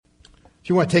If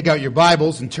you want to take out your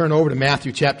Bibles and turn over to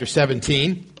Matthew chapter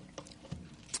 17,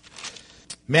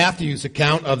 Matthew's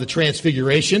account of the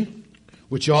Transfiguration,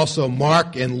 which also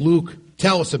Mark and Luke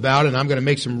tell us about, and I'm going to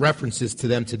make some references to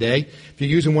them today. If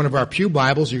you're using one of our pew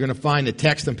Bibles, you're going to find the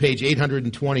text on page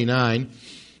 829.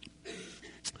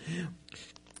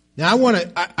 Now, I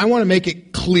want to make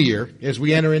it clear as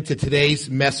we enter into today's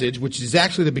message, which is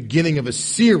actually the beginning of a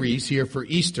series here for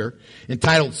Easter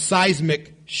entitled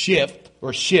Seismic Shift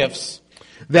or Shifts,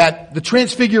 that the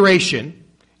Transfiguration,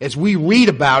 as we read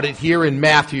about it here in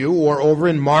Matthew or over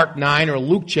in Mark 9 or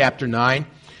Luke chapter 9,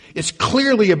 is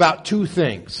clearly about two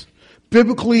things.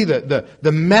 Biblically,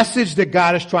 the message that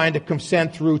God is trying to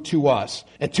send through to us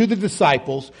and to the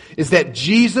disciples is that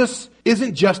Jesus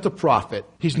isn't just a prophet.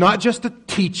 He's not just a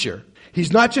teacher.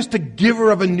 He's not just a giver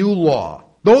of a new law.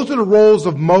 Those are the roles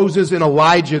of Moses and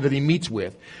Elijah that he meets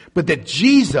with. But that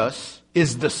Jesus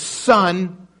is the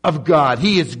Son of God.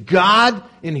 He is God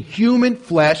in human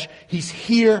flesh. He's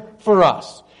here for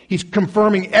us. He's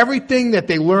confirming everything that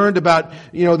they learned about,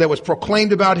 that was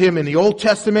proclaimed about him in the Old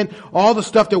Testament, all the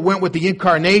stuff that went with the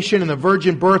incarnation and the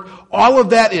virgin birth. All of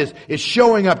that is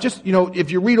showing up. Just, if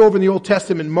you read over in the Old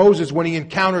Testament, Moses, when he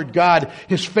encountered God,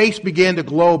 his face began to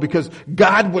glow because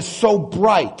God was so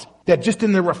bright that just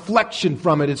in the reflection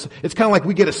from it, it's kind of like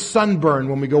we get a sunburn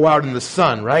when we go out in the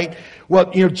sun, right?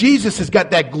 Well, Jesus has got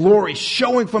that glory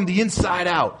showing from the inside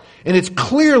out. And it's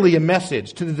clearly a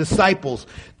message to the disciples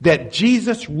that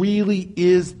Jesus really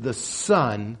is the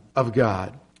Son of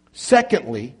God.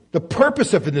 Secondly, the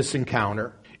purpose of this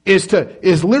encounter is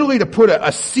literally to put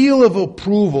a seal of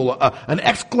approval, an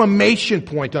exclamation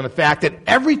point on the fact that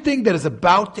everything that is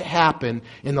about to happen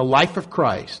in the life of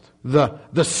Christ,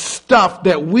 the stuff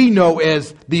that we know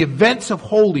as the events of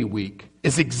Holy Week,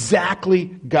 is exactly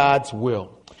God's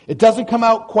will. It doesn't come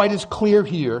out quite as clear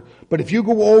here, but if you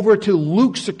go over to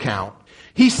Luke's account,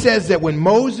 he says that when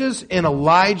Moses and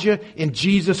Elijah and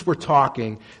Jesus were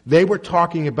talking, they were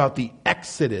talking about the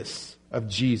exodus of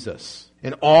Jesus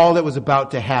and all that was about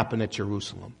to happen at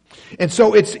Jerusalem. And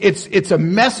so it's a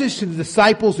message to the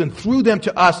disciples and through them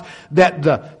to us that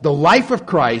the life of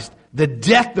Christ, the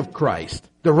death of Christ,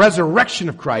 the resurrection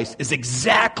of Christ is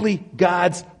exactly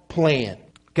God's plan.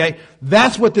 Okay?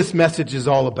 That's what this message is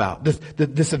all about.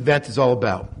 This event is all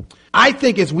about. I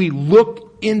think as we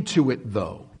look into it,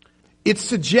 though, it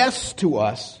suggests to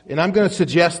us, and I'm going to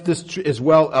suggest this as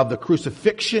well of the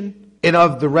crucifixion and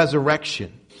of the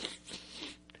resurrection,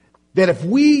 that it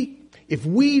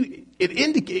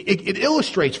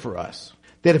illustrates for us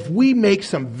that if we make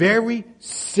some very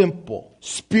simple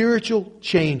spiritual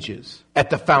changes at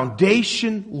the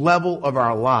foundation level of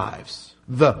our lives,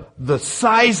 the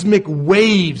seismic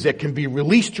waves that can be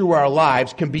released through our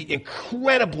lives can be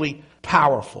incredibly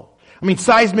powerful. I mean,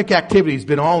 seismic activity has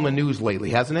been all in the news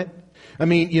lately, hasn't it? I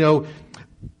mean,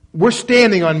 we're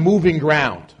standing on moving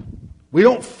ground. We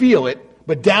don't feel it,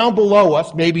 but down below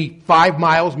us, maybe 5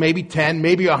 miles, maybe 10,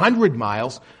 maybe 100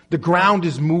 miles, the ground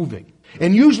is moving.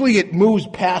 And usually it moves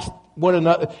past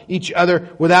each other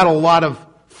without a lot of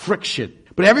friction.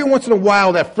 But every once in a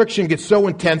while, that friction gets so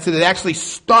intense that it actually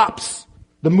stops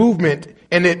the movement,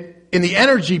 and the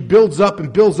energy builds up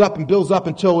and builds up and builds up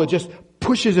until it just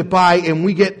pushes it by, and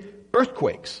we get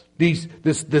earthquakes. This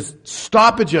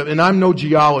stoppage of, and I'm no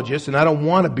geologist, and I don't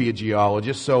want to be a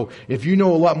geologist, so if you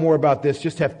know a lot more about this,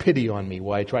 just have pity on me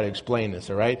while I try to explain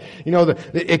this, all right?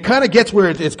 It kind of gets where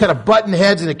it's kind of button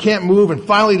heads and it can't move, and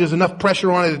finally there's enough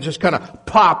pressure on it, it just kind of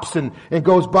pops and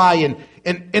goes by,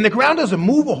 and the ground doesn't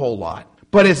move a whole lot.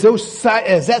 But as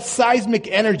that seismic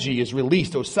energy is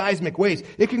released, those seismic waves,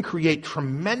 it can create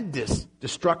tremendous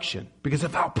destruction because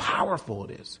of how powerful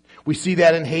it is. We see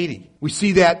that in Haiti. We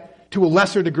see that to a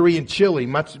lesser degree in Chile,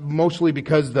 mostly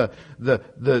because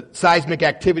the seismic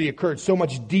activity occurred so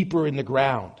much deeper in the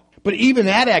ground. But even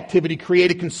that activity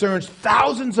created concerns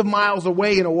thousands of miles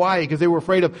away in Hawaii because they were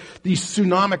afraid of these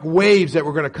tsunamic waves that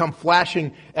were going to come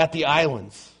flashing at the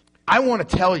islands. I want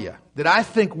to tell you that I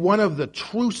think one of the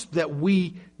truths that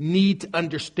we need to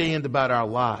understand about our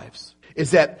lives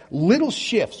is that little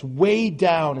shifts way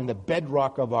down in the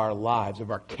bedrock of our lives, of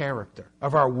our character,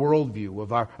 of our worldview,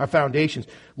 of our foundations,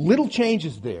 little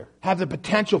changes there have the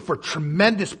potential for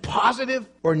tremendous positive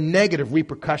or negative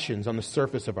repercussions on the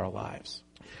surface of our lives.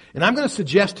 And I'm going to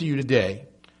suggest to you today,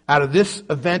 out of this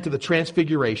event of the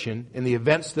Transfiguration and the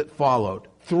events that followed,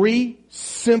 3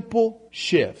 simple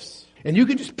shifts. And you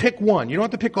can just pick one. You don't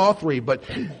have to pick all 3, but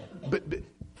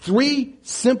 3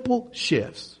 simple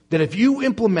shifts that if you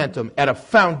implement them at a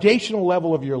foundational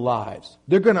level of your lives,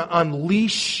 they're going to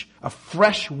unleash a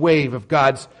fresh wave of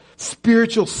God's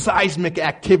spiritual seismic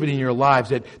activity in your lives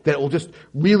that will just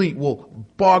really will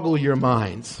boggle your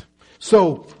minds.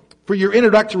 So, for your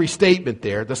introductory statement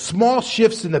there, the small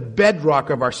shifts in the bedrock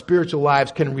of our spiritual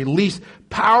lives can release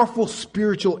powerful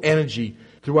spiritual energy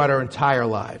throughout our entire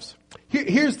lives.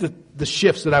 Here's the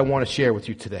shifts that I want to share with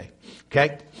you today.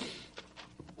 Okay?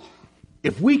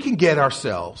 If we can get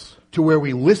ourselves to where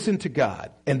we listen to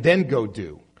God and then go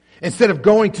do, instead of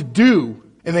going to do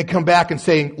and then come back and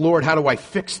saying, Lord, how do I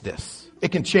fix this?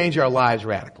 It can change our lives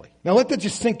radically. Now let that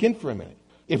just sink in for a minute.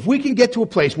 If we can get to a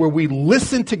place where we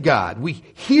listen to God, we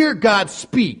hear God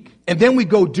speak, and then we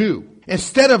go do,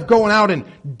 instead of going out and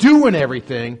doing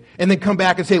everything and then come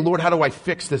back and say, Lord, how do I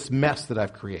fix this mess that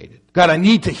I've created? God, I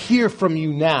need to hear from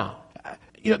you now.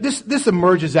 This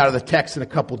emerges out of the text in a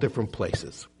couple different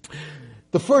places.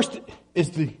 The first is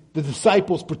the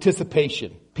disciples'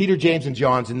 participation, Peter, James, and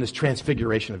John's, in this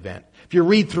transfiguration event. If you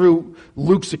read through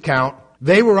Luke's account,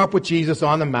 they were up with Jesus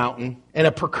on the mountain, and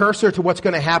a precursor to what's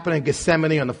going to happen in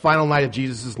Gethsemane on the final night of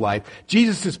Jesus' life.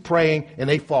 Jesus is praying, and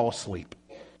they fall asleep.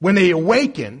 When they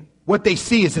awaken, what they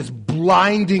see is this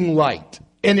blinding light,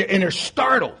 and they're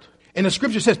startled. And the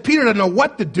scripture says Peter doesn't know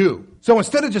what to do. So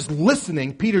instead of just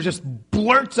listening, Peter just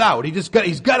blurts out. He's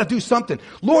got to do something.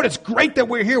 Lord, it's great that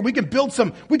we're here. We can build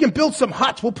some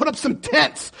huts. We'll put up some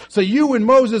tents so you and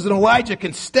Moses and Elijah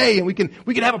can stay, and we can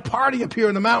have a party up here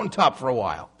on the mountaintop for a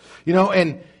while.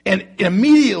 And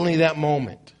immediately that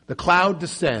moment, the cloud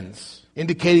descends,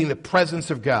 indicating the presence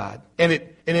of God, and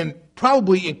it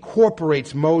probably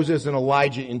incorporates Moses and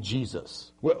Elijah and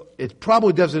Jesus. Well, it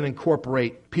probably doesn't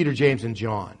incorporate Peter, James, and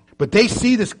John. But they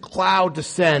see this cloud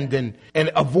descend, and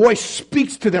a voice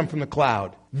speaks to them from the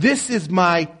cloud. This is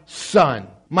my son,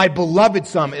 my beloved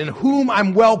son, in whom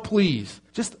I'm well pleased.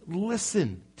 Just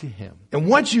listen to him. And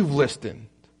once you've listened,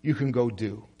 you can go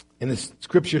do. And the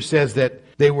scripture says that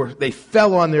they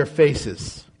fell on their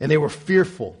faces, and they were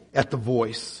fearful at the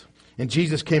voice. And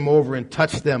Jesus came over and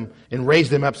touched them and raised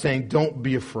them up, saying, don't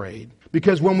be afraid.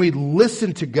 Because when we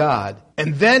listen to God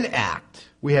and then act,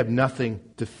 we have nothing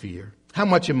to fear. How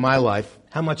much in my life,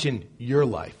 how much in your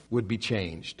life would be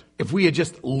changed if we had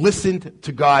just listened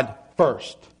to God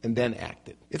first and then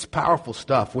acted? It's powerful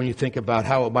stuff when you think about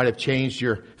how it might have changed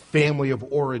your family of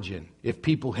origin if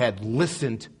people had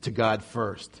listened to God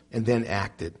first and then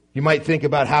acted. You might think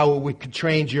about how it could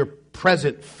change your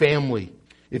present family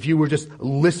if you were just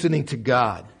listening to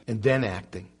God and then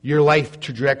acting. Your life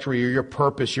trajectory or your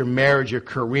purpose, your marriage, your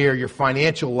career, your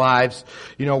financial lives,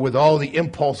 with all the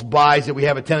impulse buys that we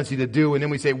have a tendency to do. And then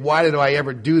we say, why did I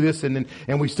ever do this? And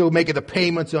we still make the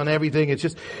payments on everything. It's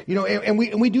just, and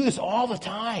we do this all the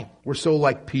time. We're so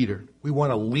like Peter. We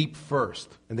want to leap first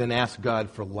and then ask God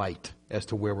for light as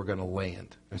to where we're going to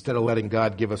land, instead of letting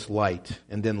God give us light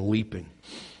and then leaping.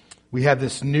 We have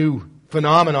this new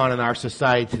phenomenon in our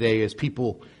society today as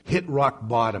people hit rock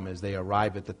bottom as they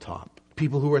arrive at the top.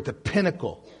 People who are at the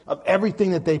pinnacle of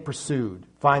everything that they pursued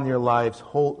find their lives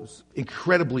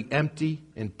incredibly empty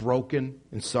and broken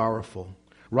and sorrowful.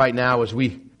 Right now, as we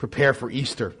prepare for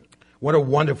Easter, what a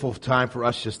wonderful time for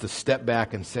us just to step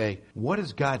back and say, what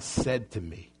has God said to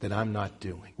me that I'm not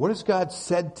doing? What has God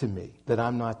said to me that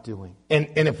I'm not doing? And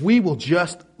if we will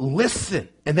just listen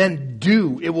and then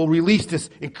do, it will release this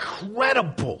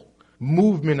incredible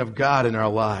movement of God in our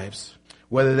lives.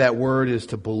 Whether that word is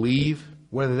to believe,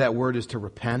 whether that word is to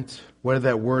repent, whether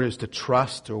that word is to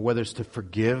trust, or whether it's to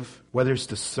forgive, whether it's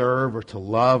to serve or to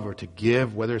love or to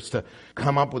give, whether it's to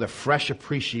come up with a fresh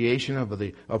appreciation of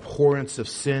the abhorrence of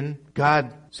sin,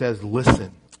 God says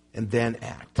listen and then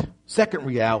act. Second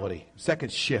reality,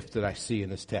 second shift that I see in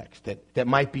this text that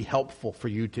might be helpful for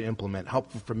you to implement,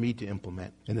 helpful for me to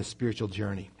implement in the spiritual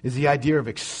journey, is the idea of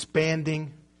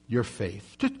expanding your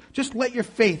faith. Just let your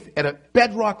faith at a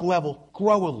bedrock level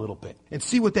grow a little bit and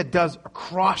see what that does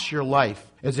across your life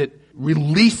as it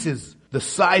releases the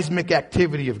seismic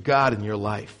activity of God in your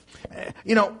life.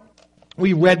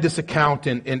 We read this account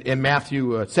in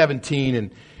Matthew 17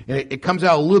 and it comes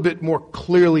out a little bit more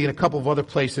clearly in a couple of other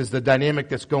places, the dynamic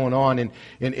that's going on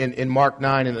in Mark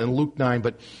 9 and Luke 9.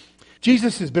 But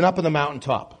Jesus has been up on the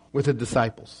mountaintop with the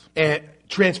disciples. And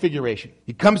transfiguration.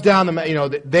 He comes down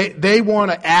they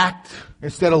want to act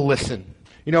instead of listen.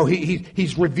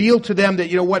 He's revealed to them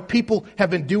that, people have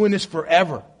been doing this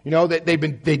forever. That they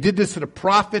did this to the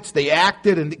prophets, they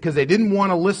acted and because they didn't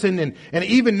want to listen. And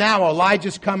even now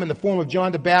Elijah's come in the form of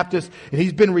John the Baptist and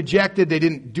he's been rejected. They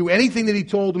didn't do anything that he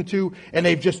told them to and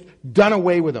they've just done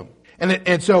away with him.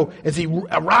 And so as he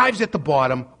arrives at the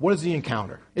bottom, what does he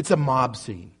encounter? It's a mob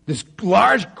scene. This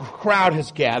large crowd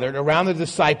has gathered around the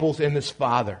disciples and this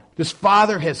father. This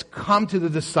father has come to the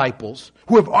disciples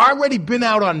who have already been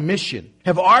out on mission,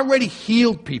 have already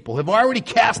healed people, have already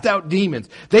cast out demons.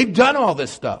 They've done all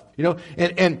this stuff,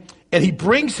 and he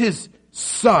brings his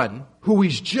son, who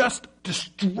he's just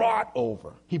distraught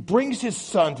over. He brings his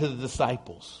son to the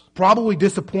disciples, probably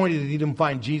disappointed that he didn't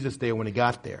find Jesus there when he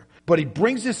got there. But he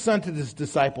brings his son to his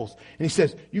disciples and he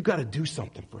says, you got to do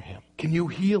something for him. Can you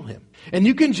heal him? And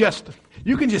you can just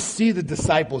see the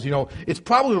disciples, it's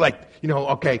probably like,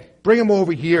 okay, bring him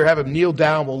over here, have him kneel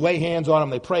down, we'll lay hands on him,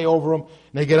 they pray over him, and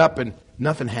they get up and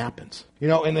nothing happens.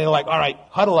 And they're like, all right,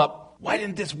 huddle up. Why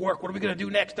didn't this work? What are we going to do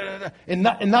next? And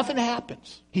nothing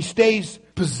happens. He stays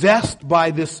possessed by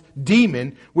this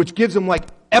demon, which gives him like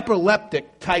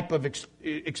epileptic type of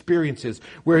experiences,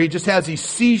 where he just has these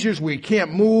seizures where he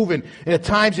can't move, and at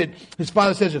times his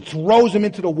father says it throws him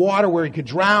into the water where he could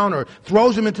drown, or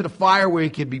throws him into the fire where he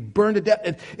could be burned to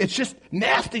death. It's just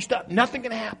nasty stuff. Nothing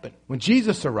can happen. When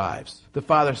Jesus arrives, the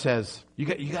father says, you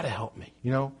got to help me,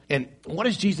 And what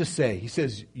does Jesus say? He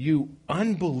says, you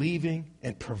unbelieving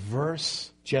and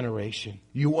perverse generation.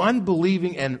 You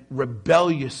unbelieving and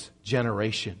rebellious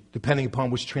generation, depending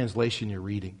upon which translation you're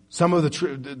reading. Some of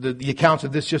the accounts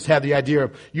of this just have the idea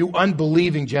of you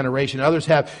unbelieving generation. Others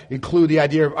include the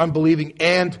idea of unbelieving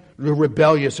and the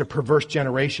rebellious or perverse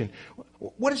generation.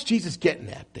 What is Jesus getting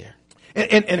at there?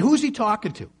 And who's he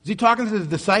talking to? Is he talking to the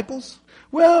disciples?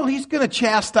 Well, he's going to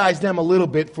chastise them a little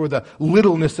bit for the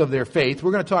littleness of their faith.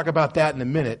 We're going to talk about that in a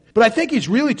minute. But I think he's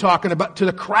really talking about to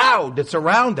the crowd that's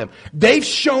around them. They've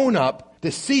shown up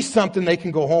to see something they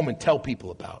can go home and tell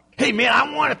people about. Hey, man,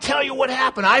 I want to tell you what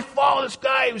happened. I followed this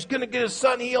guy who was going to get his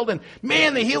son healed, and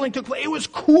man, the healing took place. It was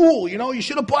cool. You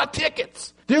should have bought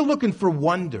tickets. They're looking for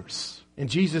wonders. And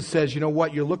Jesus says, you know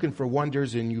what? You're looking for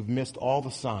wonders, and you've missed all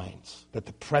the signs that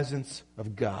the presence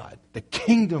of God, the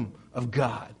kingdom of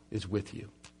God, is with you.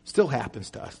 Still happens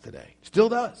to us today. Still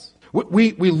does.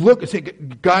 We look and say,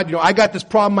 God, I got this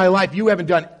problem in my life. You haven't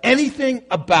done anything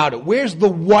about it. Where's the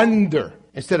wonder?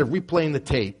 Instead of replaying the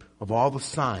tape of all the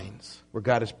signs where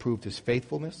God has proved his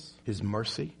faithfulness, his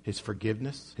mercy, his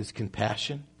forgiveness, his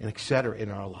compassion, and etc.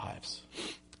 in our lives.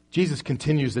 Jesus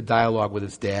continues the dialogue with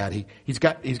his dad. He's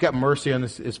got mercy on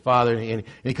his father, and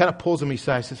he kind of pulls him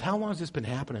aside and says, how long has this been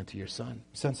happening to your son?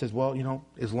 His son says, well,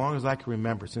 as long as I can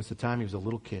remember, since the time he was a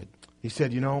little kid. He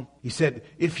said,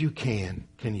 if you can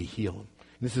you heal him?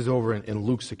 This is over in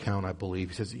Luke's account, I believe.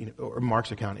 He says, or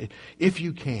Mark's account. If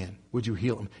you can, would you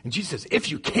heal him? And Jesus says,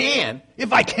 if you can?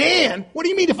 If I can? What do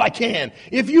you mean if I can?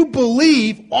 If you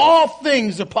believe, all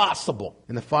things are possible.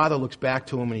 And the father looks back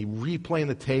to him and he replaying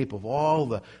the tape of all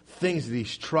the things that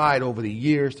he's tried over the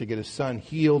years to get his son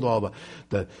healed, all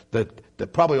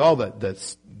probably all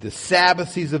the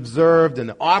Sabbaths he's observed, and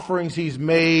the offerings he's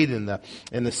made, and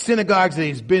the synagogues that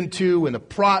he's been to, and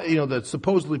the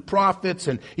supposedly prophets,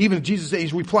 and even Jesus,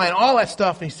 he's replying all that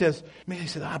stuff, and he says,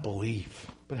 I believe,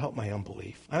 but help my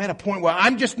unbelief. I'm at a point where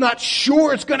I'm just not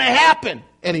sure it's going to happen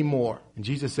anymore. And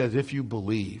Jesus says, if you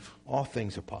believe, all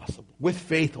things are possible. With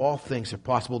faith, all things are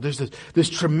possible. There's this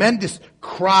tremendous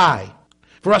cry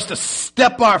for us to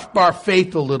step our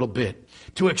faith a little bit,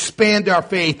 to expand our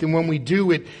faith. And when we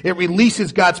do it, it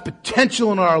releases God's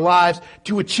potential in our lives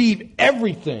to achieve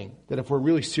everything that, if we're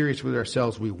really serious with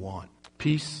ourselves, we want.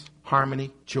 Peace,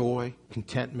 harmony, joy,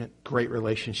 contentment, great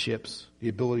relationships, the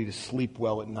ability to sleep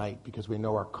well at night because we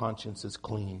know our conscience is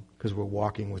clean because we're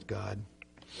walking with God.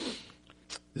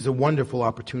 There's a wonderful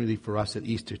opportunity for us at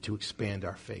Easter to expand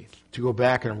our faith, to go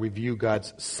back and review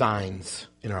God's signs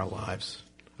in our lives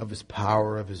of his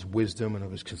power, of his wisdom, and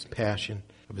of his compassion,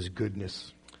 of his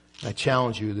goodness. I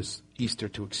challenge you this Easter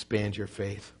to expand your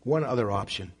faith. One other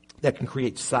option that can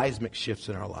create seismic shifts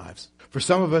in our lives. For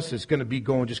some of us, it's going to be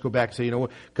just go back and say,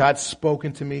 what, God's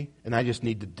spoken to me, and I just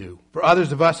need to do. For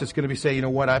others of us, it's going to be say,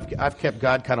 what, I've kept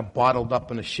God kind of bottled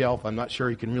up on a shelf. I'm not sure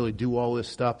he can really do all this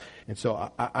stuff. And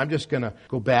so I'm just going to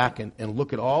go back and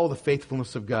look at all the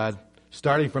faithfulness of God,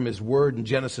 starting from his word in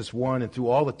Genesis 1 and through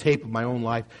all the tape of my own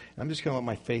life. I'm just going to let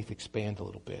my faith expand a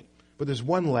little bit. But there's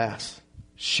one last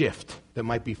shift that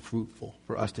might be fruitful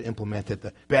for us to implement at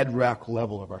the bedrock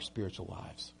level of our spiritual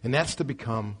lives. And that's to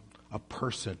become a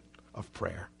person of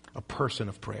prayer. A person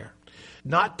of prayer.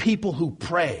 Not people who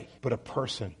pray, but a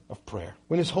person of prayer.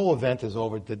 When this whole event is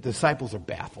over, the disciples are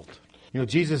baffled.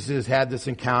 Jesus has had this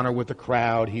encounter with the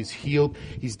crowd. He's healed.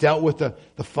 He's dealt with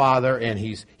the Father, and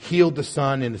he's healed the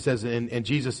Son. And it says, and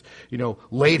Jesus,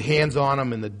 laid hands on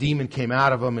him, and the demon came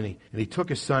out of him, and he took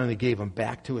his son and he gave him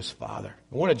back to his Father.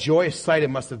 And what a joyous sight it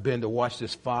must have been to watch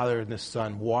this father and this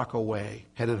son walk away,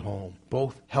 headed home,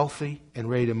 both healthy and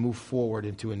ready to move forward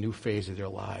into a new phase of their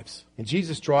lives. And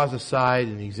Jesus draws aside,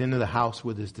 and he's into the house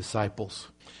with his disciples.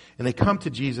 And they come to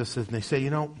Jesus and they say,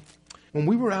 when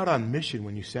we were out on mission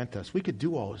when you sent us, we could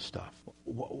do all this stuff.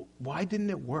 Why didn't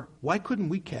it work? Why couldn't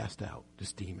we cast out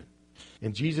this demon?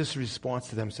 And Jesus' response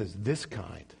to them says, this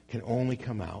kind can only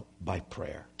come out by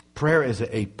prayer. Prayer is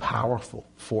a powerful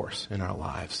force in our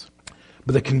lives.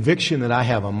 But the conviction that I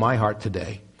have on my heart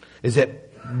today is that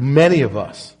many of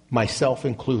us, myself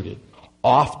included,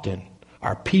 often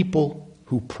are people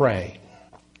who pray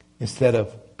instead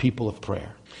of people of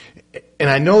prayer. And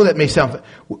I know that may sound...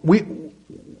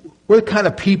 We're the kind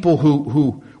of people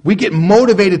who we get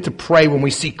motivated to pray when we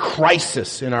see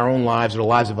crisis in our own lives or the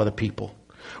lives of other people.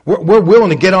 We're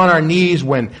willing to get on our knees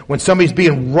when somebody's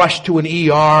being rushed to an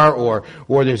ER or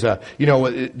there's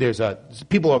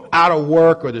people are out of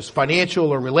work or there's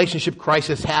financial or relationship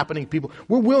crisis happening.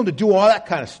 We're willing to do all that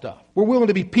kind of stuff. We're willing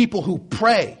to be people who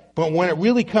pray. But when it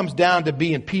really comes down to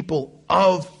being people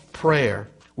of prayer,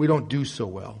 we don't do so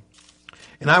well.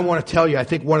 And I want to tell you, I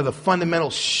think one of the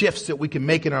fundamental shifts that we can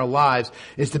make in our lives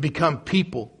is to become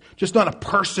people. Just not a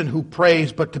person who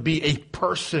prays, but to be a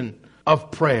person of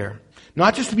prayer.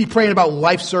 Not just to be praying about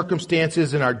life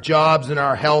circumstances and our jobs and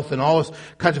our health and all those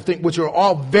kinds of things, which are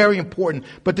all very important,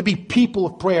 but to be people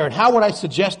of prayer. And how would I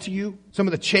suggest to you some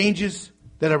of the changes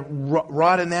that are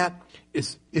wrought in that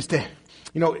is to,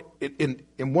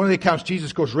 in one of the accounts,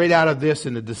 Jesus goes right out of this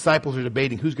and the disciples are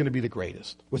debating who's going to be the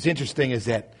greatest. What's interesting is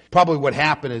that probably what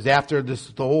happened is after the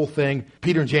whole thing,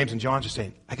 Peter and James and John are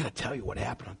saying, I got to tell you what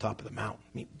happened on top of the mountain.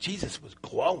 I mean, Jesus was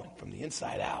glowing from the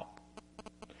inside out.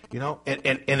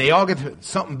 And they all get to,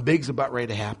 something big's about ready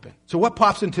to happen. So what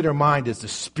pops into their mind is the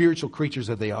spiritual creatures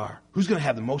that they are. Who's going to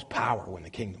have the most power when the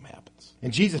kingdom happens?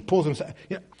 And Jesus pulls them aside,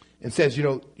 and says,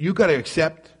 you got to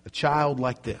accept a child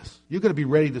like this. You've got to be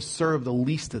ready to serve the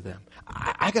least of them.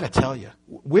 I got to tell you,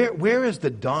 where is the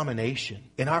domination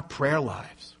in our prayer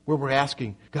lives where we're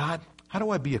asking, God, how do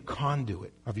I be a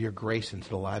conduit of your grace into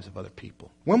the lives of other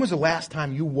people? When was the last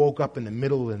time you woke up in the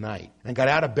middle of the night and got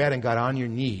out of bed and got on your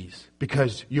knees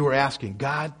because you were asking,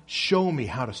 God, show me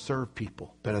how to serve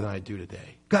people better than I do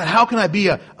today? God, how can I be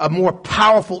a more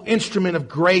powerful instrument of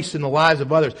grace in the lives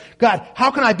of others? God,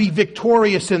 how can I be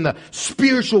victorious in the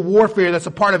spiritual warfare that's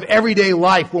a part of everyday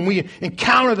life when we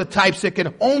encounter the types that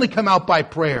can only come out by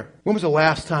prayer? When was the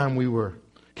last time we were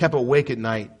kept awake at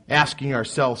night, asking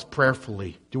ourselves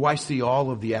prayerfully, do I see all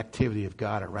of the activity of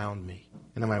God around me?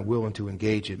 And am I willing to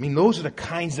engage it? I mean, those are the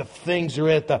kinds of things that are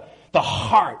at the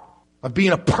heart of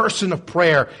being a person of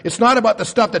prayer. It's not about the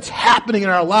stuff that's happening in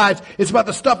our lives. It's about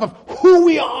the stuff of who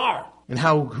we are and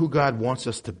who God wants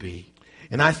us to be.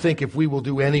 And I think if we will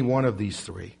do any one of these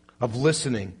three, of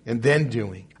listening and then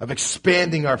doing, of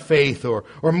expanding our faith or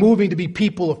moving to be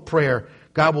people of prayer,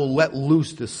 God will let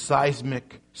loose this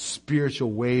seismic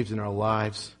spiritual waves in our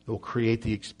lives that will create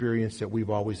the experience that we've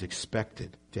always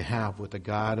expected to have with the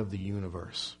God of the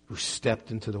universe who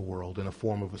stepped into the world in the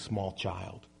form of a small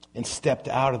child and stepped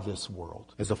out of this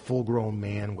world as a full-grown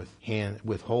man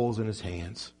with holes in his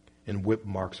hands and whip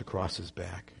marks across his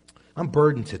back. I'm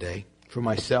burdened today for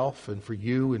myself and for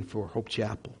you and for Hope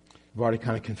Chapel. I've already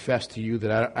kind of confessed to you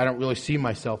that I don't really see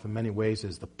myself in many ways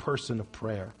as the person of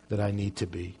prayer that I need to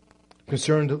be. I'm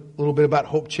concerned a little bit about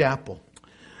Hope Chapel.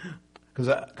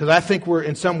 Because I think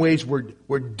in some ways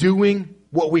we're doing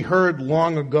what we heard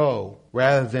long ago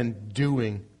rather than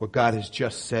doing what God has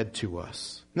just said to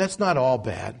us. And that's not all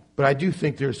bad, but I do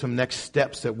think there's some next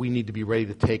steps that we need to be ready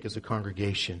to take as a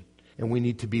congregation, and we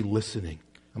need to be listening.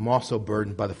 I'm also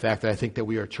burdened by the fact that I think that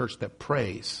we are a church that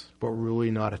prays, but we're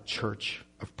really not a church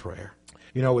of prayer.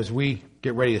 As we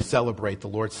get ready to celebrate the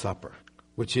Lord's Supper,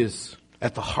 which is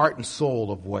at the heart and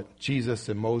soul of what Jesus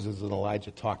and Moses and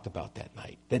Elijah talked about that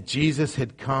night. That Jesus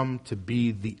had come to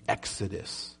be the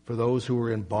exodus for those who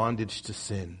were in bondage to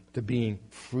sin, to being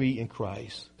free in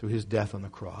Christ through his death on the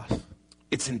cross.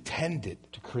 It's intended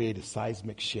to create a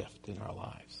seismic shift in our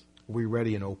lives. Are we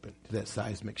ready and open to that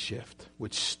seismic shift,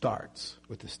 which starts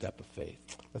with the step of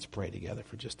faith? Let's pray together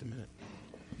for just a minute.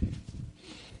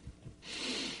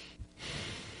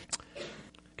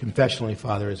 Confessionally,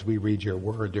 Father, as we read your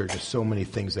word, there are just so many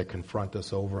things that confront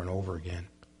us over and over again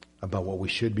about what we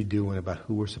should be doing, about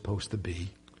who we're supposed to be.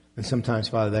 And sometimes,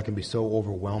 Father, that can be so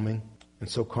overwhelming and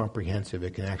so comprehensive,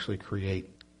 it can actually create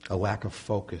a lack of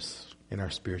focus in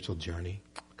our spiritual journey.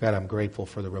 God, I'm grateful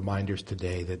for the reminders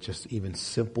today that just even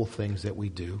simple things that we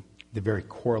do, the very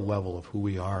core level of who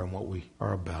we are and what we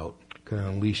are about, can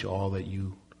unleash all that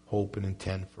you hope and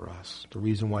intend for us. The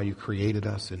reason why you created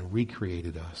us and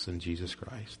recreated us in Jesus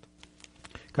Christ.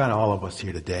 God, all of us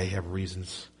here today have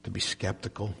reasons to be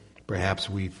skeptical.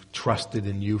 Perhaps we've trusted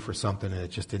in you for something and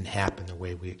it just didn't happen the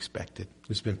way we expected.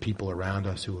 There's been people around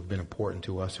us who have been important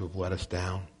to us who have let us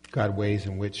down. God, ways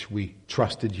in which we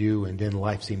trusted you and then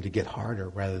life seemed to get harder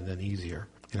rather than easier.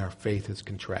 And our faith has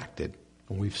contracted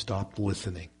and we've stopped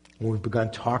listening. And we've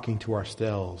begun talking to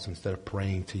ourselves instead of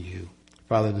praying to you.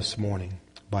 Father, this morning,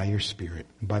 by your Spirit,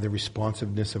 and by the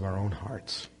responsiveness of our own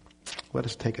hearts, let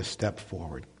us take a step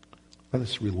forward. Let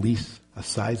us release a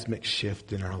seismic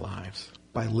shift in our lives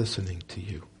by listening to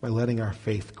you, by letting our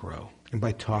faith grow, and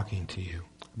by talking to you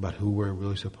about who we're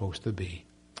really supposed to be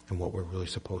and what we're really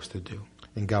supposed to do.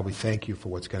 And God, we thank you for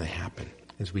what's going to happen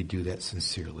as we do that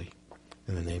sincerely.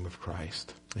 In the name of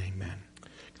Christ, amen.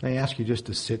 Can I ask you just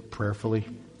to sit prayerfully,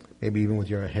 maybe even with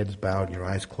your heads bowed and your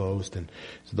eyes closed, and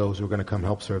so those who are going to come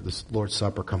help serve the Lord's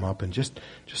Supper come up and just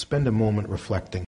spend a moment reflecting.